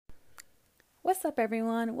What's up,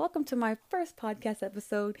 everyone? Welcome to my first podcast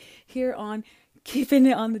episode here on Keeping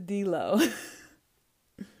It on the D-Low.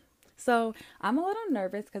 So, I'm a little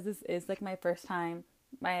nervous because this is like my first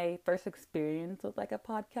experience with like a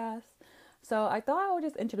podcast. So, I thought I would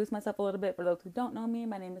just introduce myself a little bit for those who don't know me.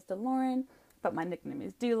 My name is DeLauren, but my nickname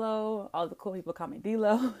is D-Lo. All the cool people call me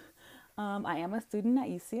D-Lo. I am a student at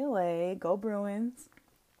UCLA. Go Bruins.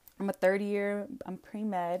 I'm a third year. I'm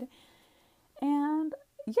pre-med. And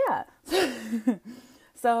yeah.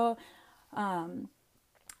 So,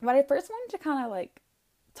 what I first wanted to kind of like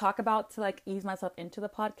talk about to like ease myself into the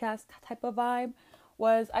podcast type of vibe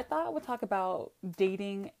was I thought I would talk about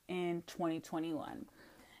dating in 2021.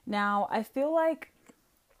 Now, I feel like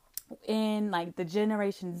in like the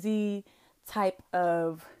Generation Z type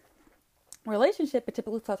of relationship, it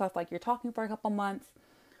typically starts off like you're talking for a couple months.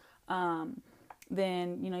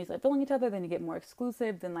 Then, you start feeling each other, then you get more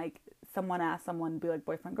exclusive, then like someone asks someone to be like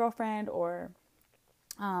boyfriend, girlfriend, or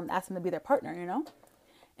ask them to be their partner,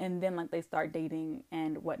 and then like they start dating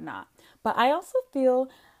and whatnot. But I also feel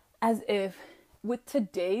as if with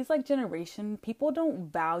today's like generation, people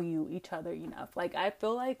don't value each other enough. Like I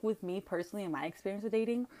feel like with me personally, in my experience with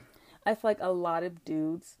dating, I feel like a lot of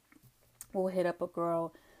dudes will hit up a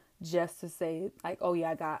girl just to say like, oh yeah,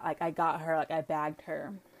 I got her, like I bagged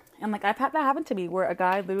her. And like I've had that happen to me where a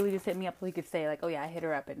guy literally just hit me up so he could say like, oh yeah, I hit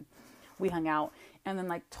her up and we hung out, and then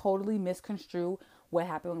like totally misconstrue what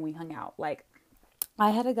happened when we hung out. Like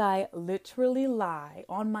I had a guy literally lie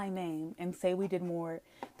on my name and say we did more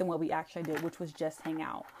than what we actually did, which was just hang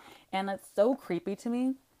out. And it's so creepy to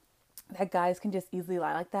me that guys can just easily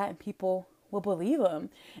lie like that and people will believe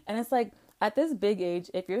them. And it's like at this big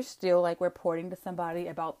age, if you're still like reporting to somebody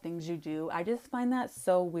about things you do, I just find that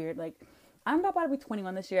so weird. Like I'm about to be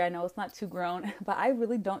 21 this year. I know it's not too grown, but I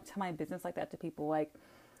really don't tell my business like that to people. Like,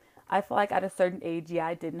 I feel like at a certain age, yeah,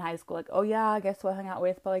 I did in high school. Like, oh yeah, I guess who I hung out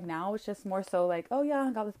with. But like now it's just more so like, oh yeah,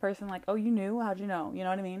 I got this person. Like, oh, you knew? How'd you know? You know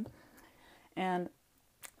what I mean? And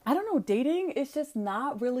I don't know, dating is just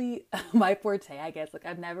not really my forte, I guess. Like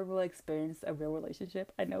I've never really experienced a real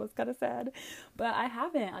relationship. I know it's kind of sad, but I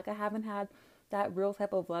haven't. Like I haven't had that real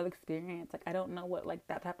type of love experience. Like I don't know what like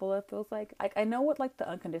that type of love feels like. Like I know what like the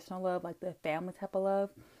unconditional love, like the family type of love,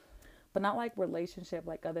 but not like relationship,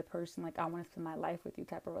 like other person, like I want to spend my life with you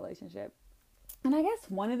type of relationship. And I guess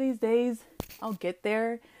one of these days I'll get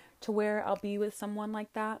there to where I'll be with someone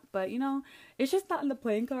like that. But it's just not in the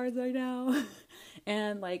playing cards right now.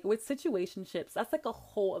 And like with situationships, that's like a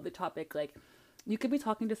whole other topic. Like you could be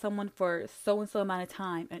talking to someone for so and so amount of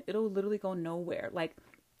time and it'll literally go nowhere. Like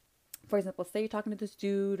for example, say you're talking to this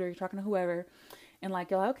dude or you're talking to whoever, and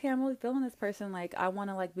like you're like, okay, I'm really feeling this person, like I want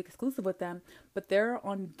to like be exclusive with them, but they're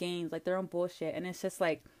on games, like they're on bullshit, and it's just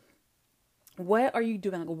like, what are you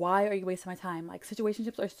doing? Like, why are you wasting my time? Like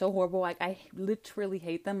situationships are so horrible. Like I literally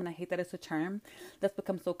hate them, and I hate that it's a term that's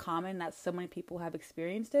become so common that so many people have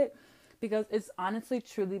experienced it, because it's honestly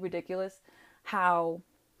truly ridiculous how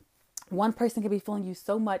one person can be feeling you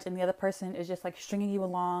so much and the other person is just like stringing you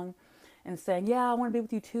along and saying, yeah, I want to be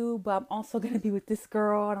with you too, but I'm also going to be with this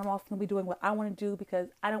girl, and I'm also going to be doing what I want to do because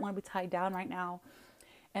I don't want to be tied down right now.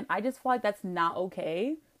 And I just feel like that's not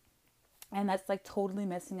okay. And that's like totally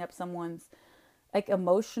messing up someone's like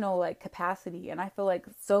emotional like capacity. And I feel like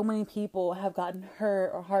so many people have gotten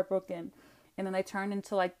hurt or heartbroken, and then they turn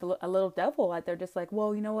into like a little devil. Like they're just like,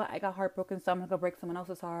 well, you know what? I got heartbroken, so I'm going to go break someone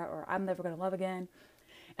else's heart, or I'm never going to love again.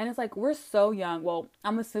 And it's like, we're so young. Well,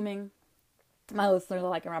 I'm assuming my listeners are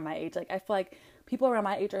like around my age. Like I feel like people around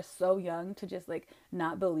my age are so young to just like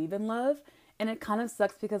not believe in love. And it kind of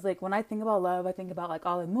sucks because like when I think about love, I think about like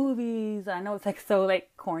all the movies. And I know it's like so like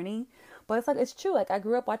corny, but it's like it's true. Like I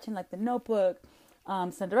grew up watching like The Notebook,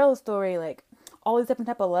 Cinderella Story, like all these different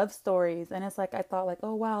type of love stories. And it's like I thought like,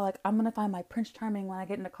 oh wow, like I'm gonna find my Prince Charming when I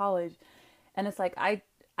get into college. And it's like I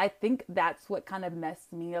think that's what kind of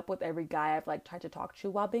messed me up with every guy I've like tried to talk to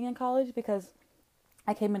while being in college, because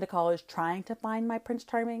I came into college trying to find my Prince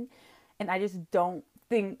Charming, and I just don't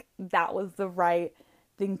think that was the right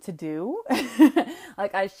thing to do.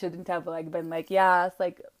 Like I shouldn't have like been like, yeah, it's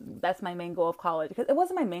like that's my main goal of college, because it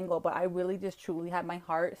wasn't my main goal, but I really just truly had my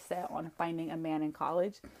heart set on finding a man in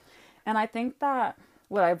college. And I think that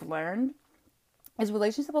what I've learned is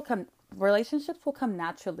relationships will come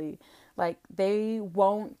naturally. Like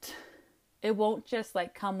it won't just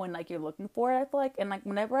like come when like you're looking for it, I feel like. And like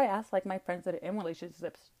whenever I ask like my friends that are in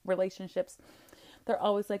relationships, they're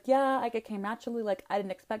always like, yeah, like it came naturally, like I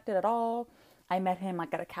didn't expect it at all. I met him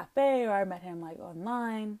like at a cafe, or I met him like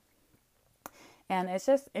online. And it's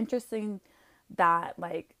just interesting that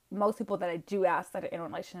like most people that I do ask that are in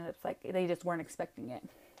relationships, like they just weren't expecting it.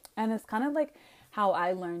 And it's kind of like how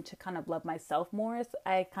I learned to kind of love myself more is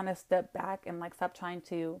I kind of stepped back and like stopped trying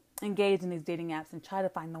to engage in these dating apps and try to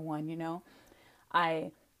find the one, you know.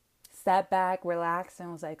 I sat back, relaxed,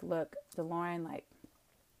 and was like, look, DeLauren, like,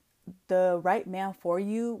 the right man for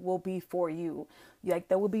you will be for you. Like,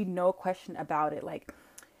 there will be no question about it. Like,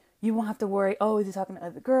 you won't have to worry, oh, is he talking to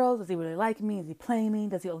other girls? Does he really like me? Is he playing me?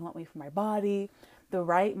 Does he only want me for my body? The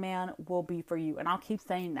right man will be for you. And I'll keep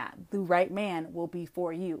saying that. The right man will be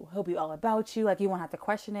for you. He'll be all about you. Like, you won't have to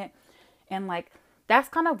question it. And like, that's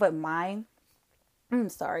kind of what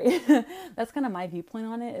sorry. That's kind of my viewpoint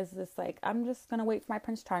on it, is just like, I'm just going to wait for my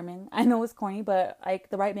Prince Charming. I know it's corny, but like,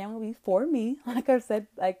 the right man will be for me. Like I've said,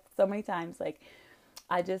 like, so many times, like,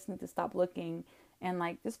 I just need to stop looking and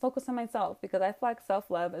like, just focus on myself, because I feel like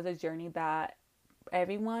self-love is a journey that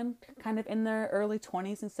everyone kind of in their early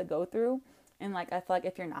 20s needs to go through. And like, I feel like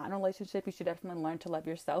if you're not in a relationship, you should definitely learn to love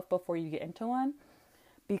yourself before you get into one,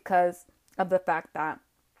 because of the fact that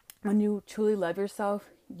when you truly love yourself,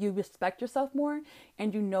 you respect yourself more,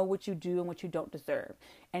 and you know what you do and what you don't deserve,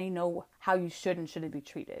 and you know how you should and shouldn't be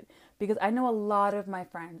treated. Because I know a lot of my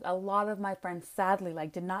friends sadly,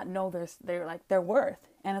 like, did not know their worth.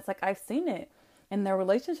 And it's like, I've seen it in their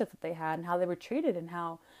relationships that they had and how they were treated, and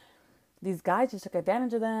how these guys just took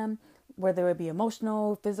advantage of them, whether it be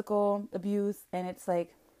emotional, physical abuse. And it's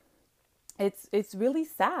like, it's really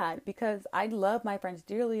sad, because I love my friends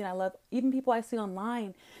dearly, and I love even people I see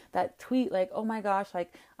online that tweet like, oh my gosh,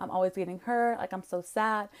 like, I'm always getting hurt, like, I'm so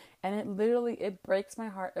sad. And it breaks my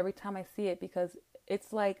heart every time I see it, because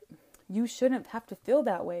it's like, you shouldn't have to feel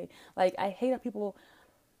that way. Like, I hate that people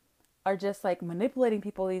are just like manipulating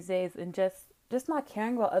people these days, and just not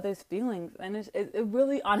caring about others' feelings. And it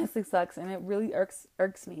really honestly sucks, and it really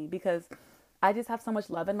irks me, because I just have so much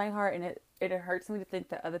love in my heart, and it hurts me to think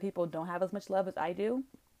that other people don't have as much love as I do.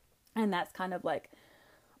 And that's kind of like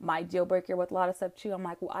my deal breaker with a lot of stuff too. I'm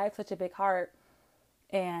like, well, I have such a big heart,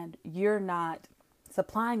 and you're not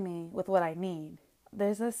supplying me with what I need.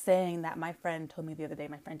 There's a saying that my friend told me the other day,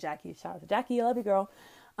 my friend Jackie, shout out to Jackie, I love you, girl.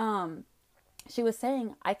 She was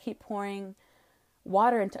saying, I keep pouring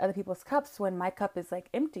water into other people's cups when my cup is like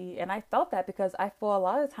empty. And I felt that, because I feel a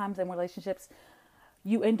lot of times in relationships,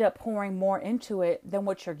 you end up pouring more into it than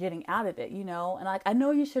what you're getting out of it, you know? And like, I know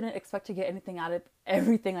you shouldn't expect to get anything out of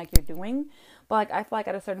everything like you're doing, but like, I feel like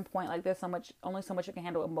at a certain point, like, there's only so much you can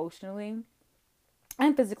handle emotionally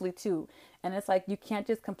and physically too. And it's like, you can't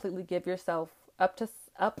just completely give yourself up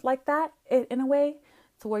like that in a way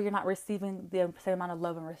to where you're not receiving the same amount of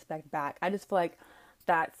love and respect back. I just feel like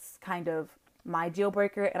that's kind of my deal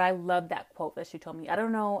breaker. And I love that quote that she told me. I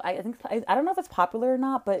don't know. I don't know if it's popular or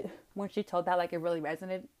not, but when she told that, like, it really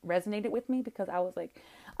resonated with me, because I was like,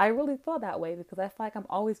 I really feel that way, because I feel like I'm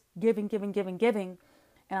always giving, and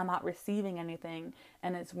I'm not receiving anything,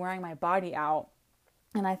 and it's wearing my body out.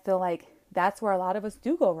 And I feel like that's where a lot of us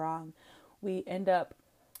do go wrong. We end up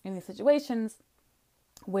in these situations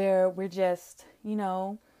where we're just,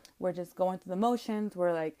 we're just going through the motions.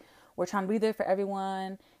 We're trying to be there for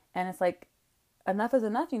everyone. And it's like, enough is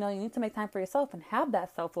enough. You need to make time for yourself and have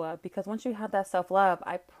that self-love, because once you have that self-love,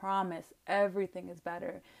 I promise everything is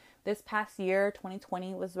better. This past year,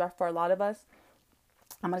 2020, was rough for a lot of us.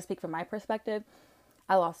 I'm going to speak from my perspective.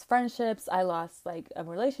 I lost friendships. I lost like a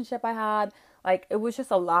relationship I had. Like, it was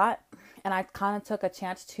just a lot. And I kind of took a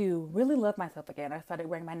chance to really love myself again. I started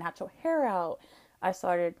wearing my natural hair out. I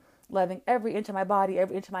started loving every inch of my body,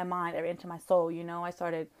 every inch of my mind, every inch of my soul. I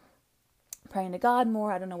started praying to God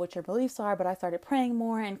more. I don't know what your beliefs are, but I started praying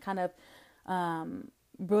more and kind of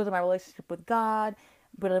building my relationship with God,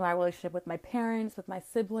 building my relationship with my parents, with my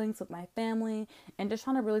siblings, with my family, and just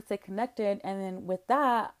trying to really stay connected. And then with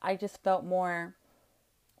that, I just felt more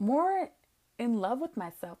in love with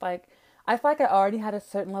myself. Like, I feel like I already had a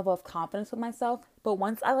certain level of confidence with myself, but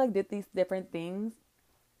once I did these different things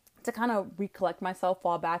to kind of recollect myself,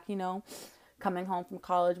 fall back, coming home from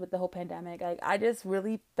college with the whole pandemic, I just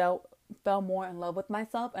really fell more in love with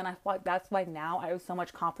myself. And I feel like that's why now I have so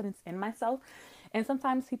much confidence in myself. And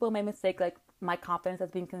sometimes people may mistake like my confidence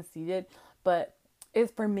as being conceited, but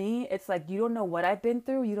for me, it's like, you don't know what I've been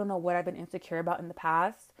through. You don't know what I've been insecure about in the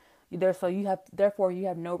past. Therefore you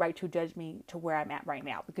have no right to judge me to where I'm at right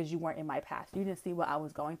now, because you weren't in my past. You didn't see what I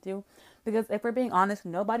was going through. Because if we're being honest,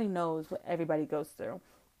 nobody knows what everybody goes through.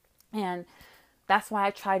 And that's why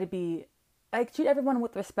I try to be like, treat everyone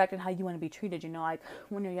with respect and how you want to be treated. Like,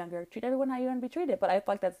 when you're younger, treat everyone how you want to be treated. But I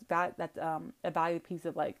feel like that's a valued piece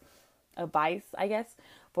of like advice, I guess,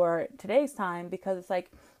 for today's time, because it's like,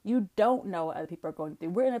 you don't know what other people are going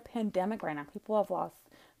through. We're in a pandemic right now. People have lost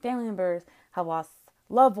family members, have lost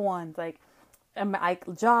loved ones, like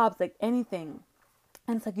jobs, like anything.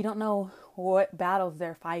 And it's like you don't know what battles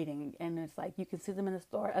they're fighting. And it's like you can see them in the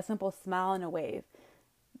store, a simple smile and a wave.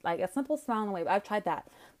 Like a simple smile and a wave. I've tried that.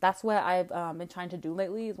 That's what I've been trying to do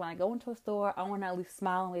lately is when I go into a store, I want to at least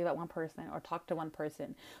smile and wave at one person or talk to one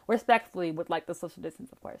person respectfully with like the social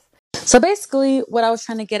distance, of course. So basically, what I was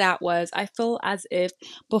trying to get at was I feel as if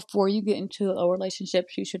before you get into a relationship,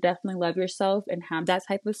 you should definitely love yourself and have that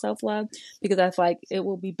type of self love because I feel like it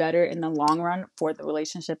will be better in the long run for the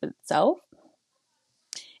relationship itself.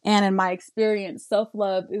 And in my experience, self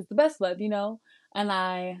love is the best love, you know? And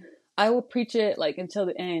I will preach it like until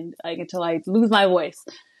the end, like until I lose my voice.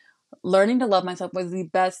 Learning to love myself was the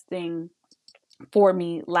best thing for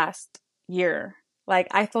me last year. Like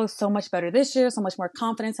I feel so much better this year, so much more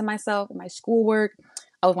confidence in myself, in my schoolwork.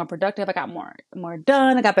 I was more productive. I got more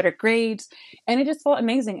done. I got better grades, and it just felt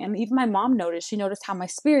amazing. And even my mom noticed. She noticed how my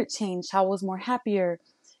spirit changed, how I was more happier,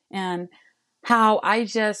 and how I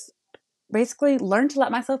just basically learn to let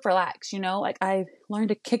myself relax, you know? Like I learned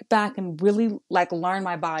to kick back and really like learn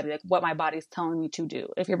my body, like what my body's telling me to do.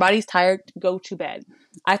 If your body's tired, go to bed.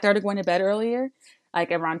 I started going to bed earlier,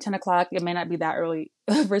 like around 10 o'clock. It may not be that early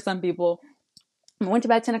for some people. I went to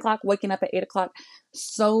bed at 10 o'clock, waking up at 8 o'clock,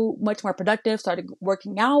 so much more productive. Started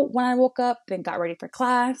working out when I woke up, then got ready for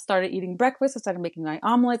class, started eating breakfast. I started making my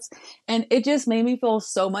omelets, and it just made me feel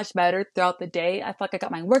so much better throughout the day. I felt like I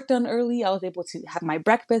got my work done early. I was able to have my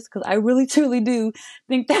breakfast because I really, truly do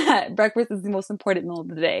think that breakfast is the most important meal of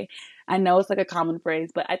the day. I know it's like a common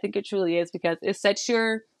phrase, but I think it truly is because it sets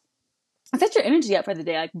your energy up for the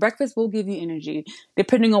day. Like breakfast will give you energy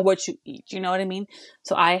depending on what you eat. You know what I mean?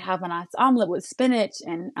 So I have a nice omelet with spinach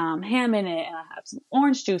and ham in it, and I have some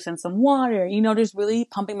orange juice and some water. You know, just really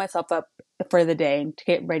pumping myself up for the day to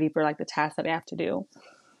get ready for like the tasks that I have to do.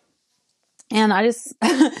 And I just,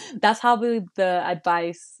 that's probably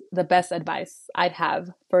the best advice I'd have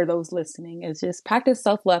for those listening is just practice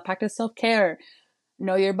self-love, practice self-care,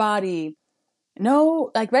 know your body,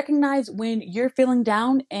 no, like recognize when you're feeling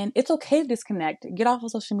down and it's okay to disconnect. Get off of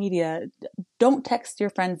social media. Don't text your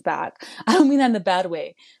friends back. I don't mean that in a bad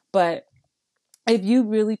way, but if you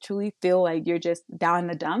really truly feel like you're just down in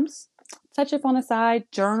the dumps, set your phone aside,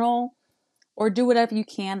 journal, or do whatever you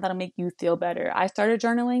can that'll make you feel better. I started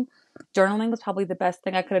journaling. Journaling was probably the best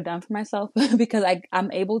thing I could have done for myself because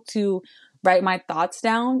I'm able to write my thoughts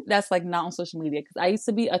down. That's like not on social media because I used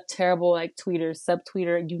to be a terrible like tweeter,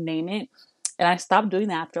 subtweeter, you name it. And I stopped doing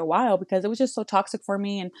that after a while because it was just so toxic for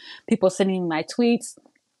me and people sending me my tweets.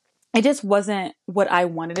 It just wasn't what I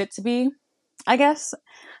wanted it to be, I guess.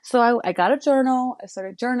 So I got a journal. I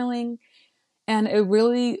started journaling and it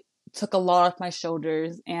really took a lot off my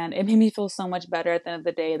shoulders and it made me feel so much better at the end of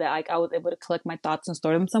the day that like I was able to collect my thoughts and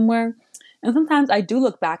store them somewhere. And sometimes I do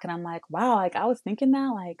look back and I'm like, wow, like I was thinking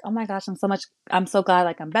that, like, oh my gosh, I'm so glad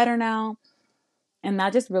like I'm better now. And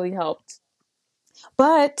that just really helped.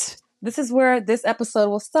 But this is where this episode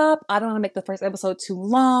will stop. I don't want to make the first episode too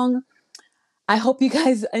long. I hope you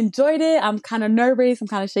guys enjoyed it. I'm kind of nervous. I'm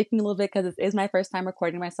kind of shaking a little bit because it is my first time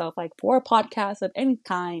recording myself like for a podcast of any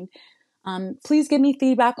kind. Please give me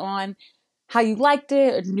feedback on how you liked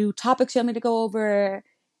it, or new topics you want me to go over,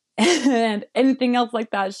 and anything else like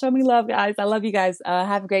that. Show me love, guys. I love you guys.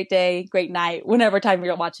 Have a great day, great night, whenever time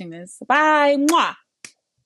you're watching this. Bye. Mwah.